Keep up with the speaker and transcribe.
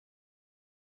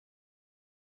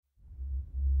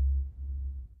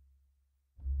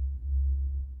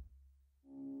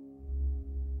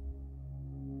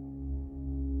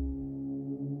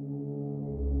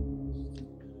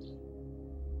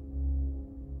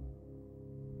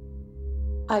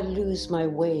I lose my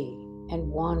way and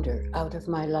wander out of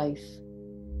my life.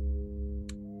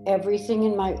 Everything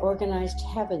in my organized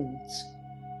heavens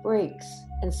breaks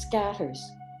and scatters.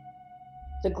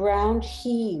 The ground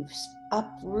heaves,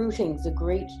 uprooting the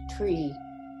great tree.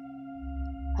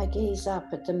 I gaze up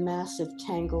at the massive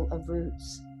tangle of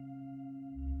roots.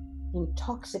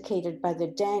 Intoxicated by the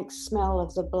dank smell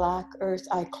of the black earth,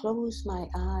 I close my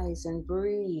eyes and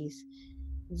breathe.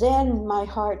 Then my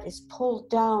heart is pulled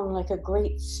down like a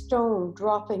great stone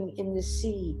dropping in the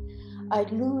sea. I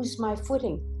lose my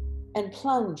footing and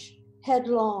plunge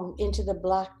headlong into the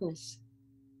blackness.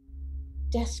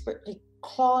 Desperately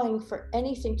clawing for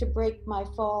anything to break my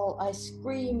fall, I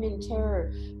scream in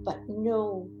terror, but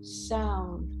no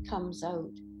sound comes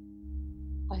out.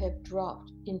 I have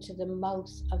dropped into the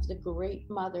mouth of the Great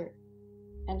Mother,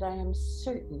 and I am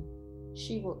certain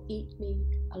she will eat me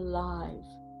alive.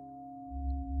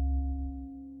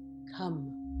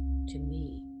 Come to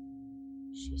me,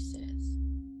 she says.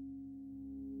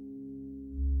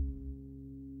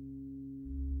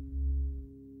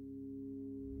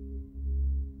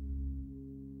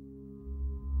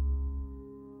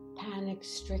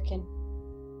 Panic-stricken,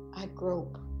 I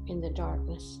grope in the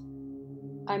darkness.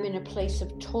 I'm in a place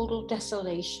of total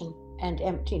desolation and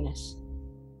emptiness.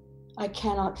 I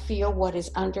cannot feel what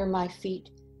is under my feet,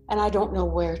 and I don't know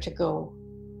where to go.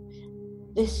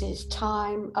 This is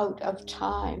time out of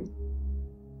time.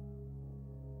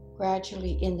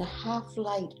 Gradually, in the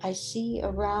half-light, I see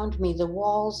around me the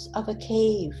walls of a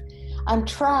cave. I'm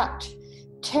trapped,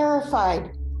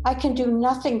 terrified. I can do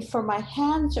nothing, for my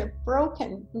hands are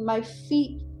broken and my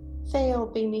feet fail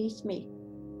beneath me.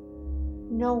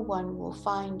 No one will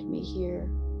find me here.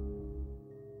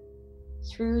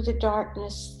 Through the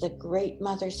darkness, the Great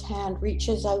Mother's hand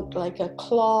reaches out like a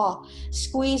claw,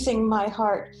 squeezing my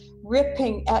heart,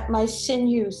 ripping at my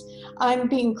sinews. I'm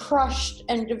being crushed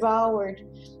and devoured.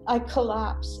 I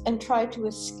collapse and try to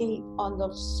escape on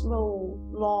the slow,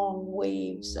 long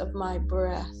waves of my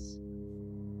breath.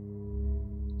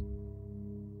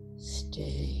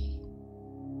 Stay.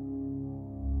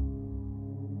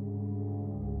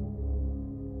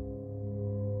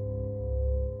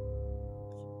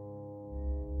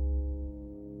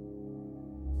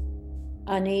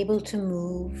 Unable to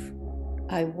move,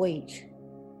 I wait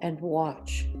and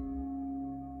watch.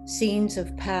 Scenes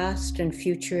of past and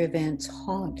future events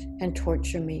haunt and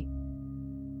torture me.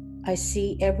 I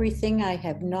see everything I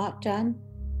have not done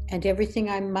and everything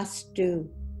I must do.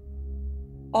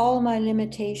 All my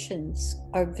limitations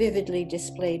are vividly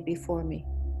displayed before me.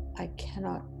 I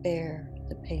cannot bear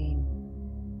the pain.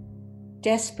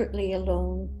 Desperately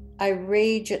alone, I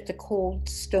rage at the cold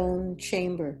stone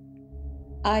chamber.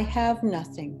 I have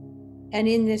nothing, and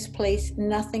in this place,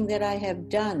 nothing that I have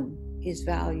done is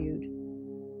valued.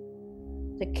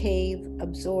 The cave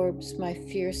absorbs my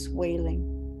fierce wailing,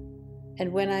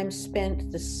 and when I'm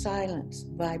spent, the silence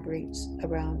vibrates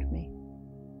around me.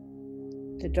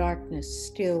 The darkness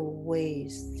still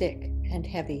weighs thick and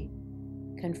heavy,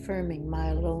 confirming my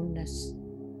aloneness.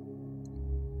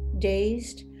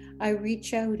 Dazed, I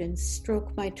reach out and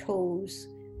stroke my toes.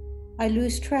 I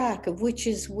lose track of which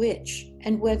is which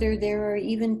and whether there are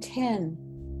even 10.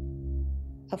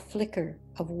 A flicker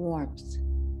of warmth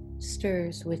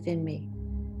stirs within me.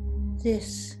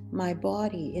 This, my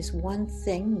body, is one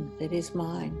thing that is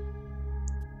mine.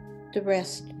 The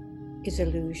rest is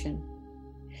illusion.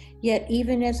 Yet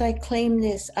even as I claim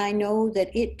this, I know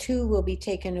that it too will be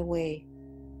taken away.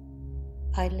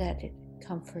 I let it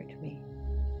comfort me.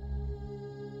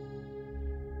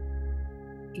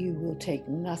 You will take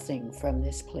nothing from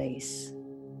this place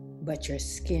but your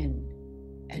skin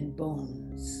and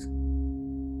bones.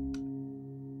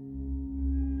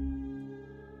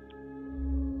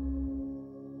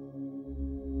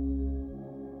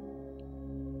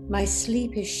 My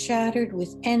sleep is shattered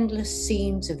with endless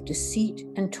scenes of deceit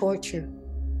and torture.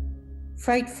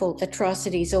 Frightful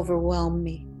atrocities overwhelm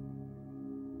me.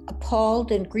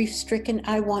 Appalled and grief-stricken,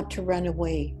 I want to run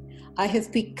away. I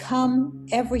have become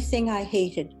everything I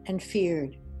hated and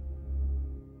feared.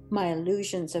 My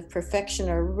illusions of perfection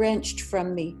are wrenched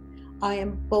from me. I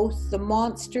am both the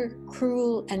monster,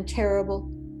 cruel and terrible,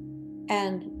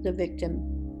 and the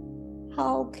victim.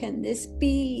 How can this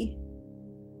be?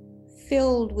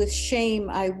 Filled with shame,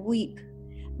 I weep.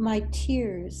 My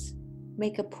tears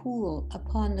make a pool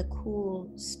upon the cool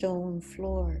stone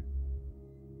floor.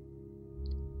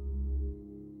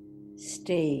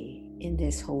 Stay in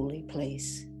this holy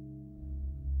place.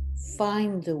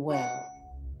 Find the well.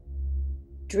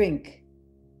 Drink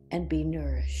and be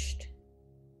nourished.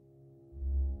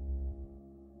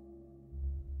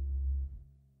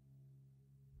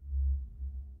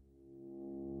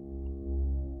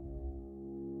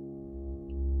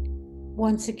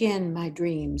 Once again, my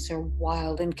dreams are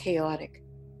wild and chaotic.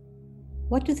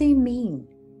 What do they mean?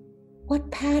 What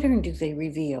pattern do they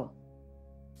reveal?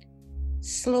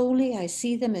 Slowly, I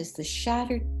see them as the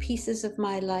shattered pieces of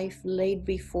my life laid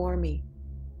before me.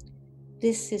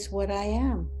 This is what I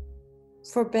am,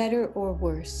 for better or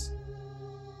worse.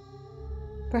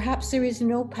 Perhaps there is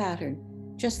no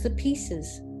pattern, just the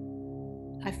pieces.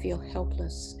 I feel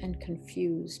helpless and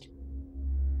confused.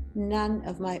 None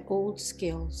of my old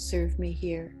skills serve me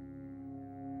here.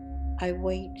 I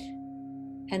wait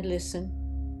and listen.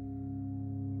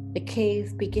 The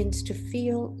cave begins to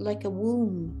feel like a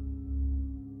womb.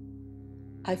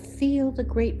 I feel the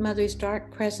Great Mother's dark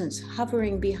presence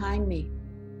hovering behind me,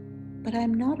 but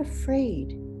I'm not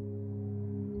afraid.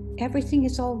 Everything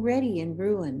is already in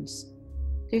ruins.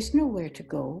 There's nowhere to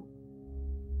go.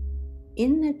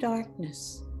 In the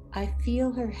darkness, I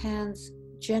feel her hands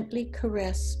gently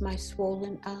caress my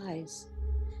swollen eyes.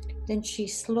 Then she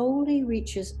slowly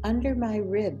reaches under my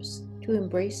ribs to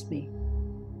embrace me.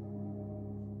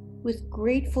 With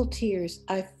grateful tears,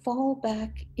 I fall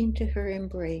back into her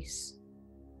embrace.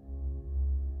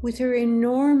 With her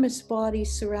enormous body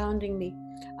surrounding me,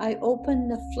 I open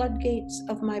the floodgates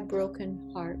of my broken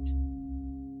heart.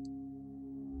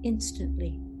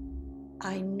 Instantly,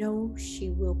 I know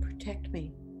she will protect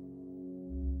me.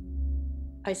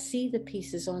 I see the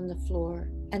pieces on the floor,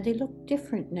 and they look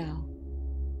different now.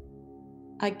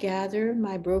 I gather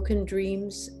my broken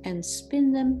dreams and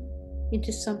spin them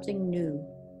into something new.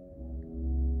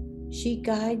 She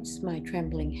guides my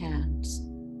trembling hands.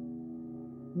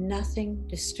 Nothing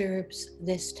disturbs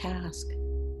this task.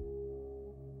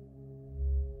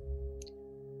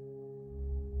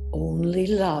 Only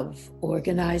love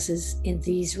organizes in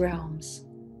these realms.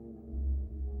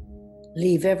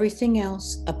 Leave everything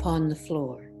else upon the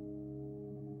floor.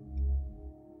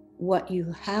 What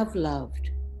you have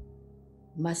loved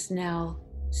must now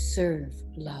serve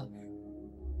love.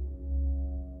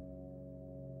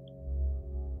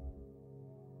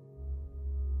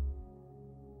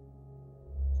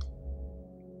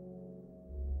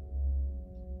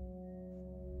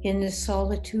 In the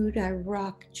solitude, I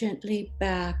rock gently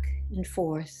back and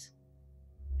forth,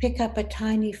 pick up a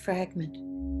tiny fragment,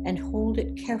 and hold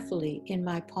it carefully in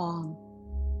my palm.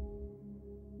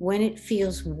 When it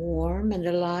feels warm and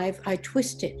alive, I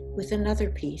twist it with another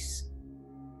piece.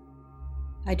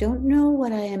 I don't know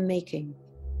what I am making,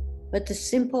 but the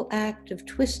simple act of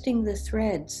twisting the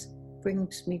threads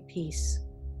brings me peace.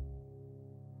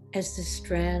 As the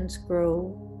strands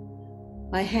grow,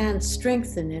 my hands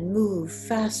strengthen and move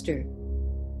faster.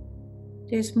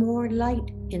 There's more light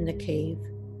in the cave,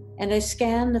 and I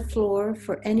scan the floor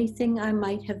for anything I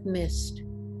might have missed.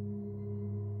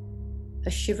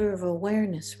 A shiver of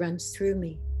awareness runs through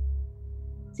me.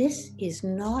 This is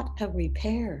not a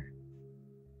repair.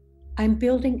 I'm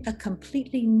building a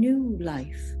completely new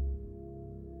life.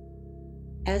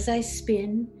 As I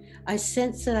spin, I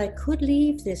sense that I could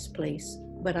leave this place,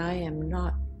 but I am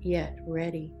not yet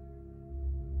ready.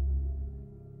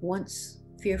 Once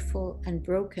fearful and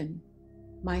broken,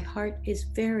 my heart is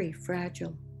very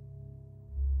fragile.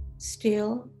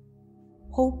 Still,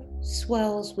 hope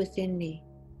swells within me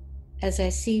as I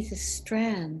see the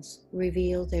strands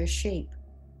reveal their shape.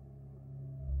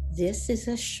 This is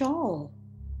a shawl.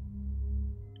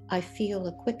 I feel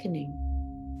a quickening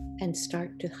and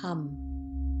start to hum.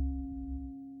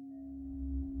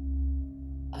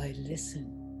 I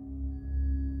listen.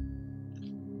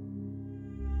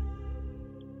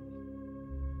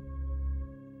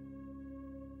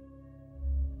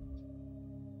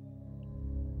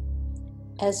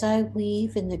 As I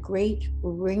weave in the great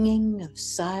ringing of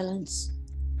silence,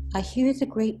 I hear the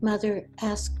Great Mother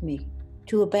ask me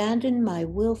to abandon my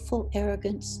willful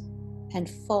arrogance and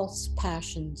false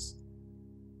passions.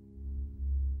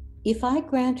 If I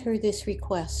grant her this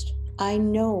request, I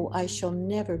know I shall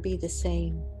never be the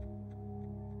same.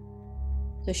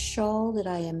 The shawl that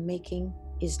I am making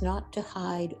is not to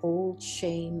hide old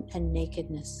shame and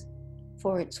nakedness,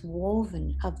 for it's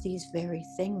woven of these very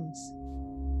things.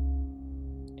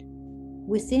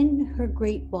 Within her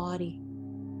great body,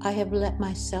 I have let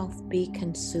myself be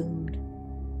consumed.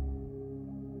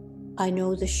 I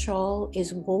know the shawl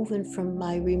is woven from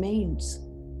my remains.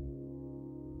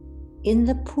 In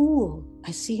the pool,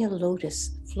 I see a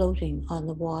lotus floating on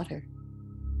the water.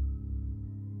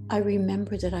 I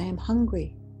remember that I am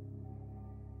hungry.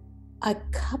 I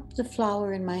cup the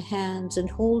flower in my hands and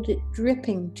hold it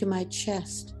dripping to my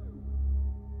chest.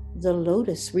 The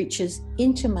lotus reaches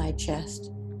into my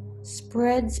chest,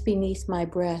 spreads beneath my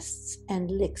breasts, and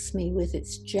licks me with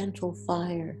its gentle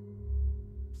fire.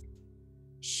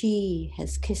 She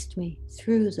has kissed me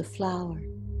through the flower.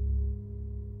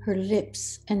 Her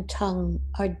lips and tongue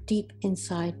are deep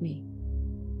inside me.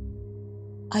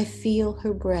 I feel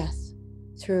her breath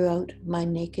throughout my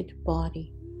naked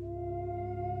body.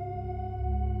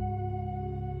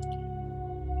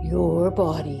 Your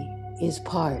body is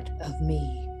part of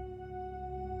me.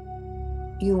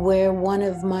 You wear one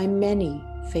of my many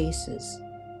faces.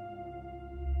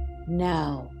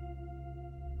 Now,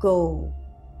 go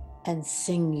and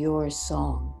sing your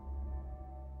song.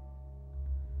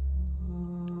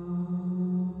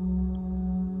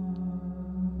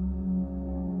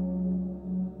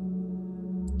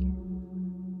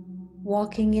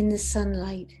 Walking in the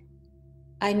sunlight,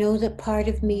 I know that part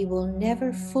of me will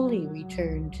never fully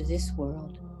return to this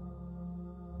world.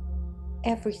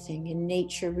 Everything in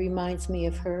nature reminds me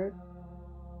of her.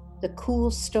 The cool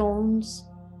stones,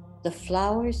 the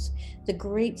flowers, the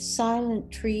great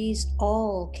silent trees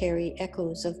all carry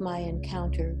echoes of my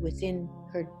encounter within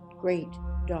her great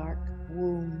dark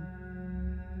womb.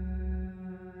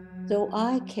 Though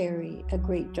I carry a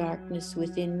great darkness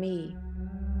within me,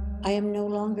 I am no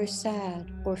longer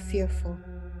sad or fearful.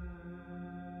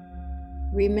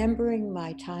 Remembering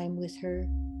my time with her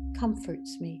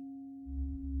comforts me.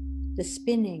 The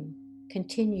spinning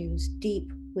continues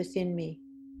deep within me.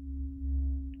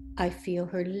 I feel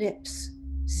her lips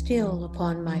still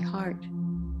upon my heart.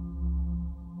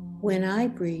 When I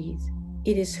breathe,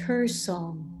 it is her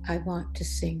song I want to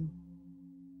sing.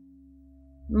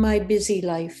 My busy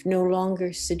life no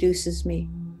longer seduces me.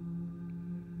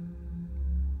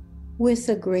 With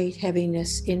a great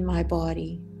heaviness in my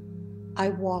body, I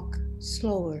walk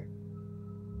slower.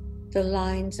 The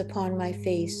lines upon my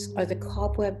face are the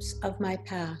cobwebs of my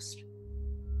past,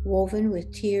 woven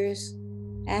with tears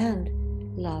and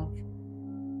love.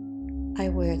 I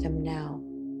wear them now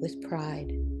with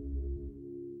pride.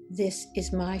 This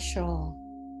is my shawl,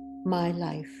 my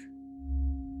life.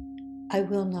 I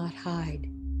will not hide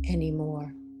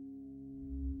anymore.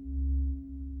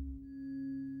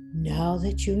 Now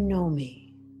that you know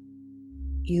me,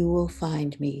 you will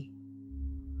find me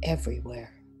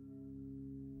everywhere.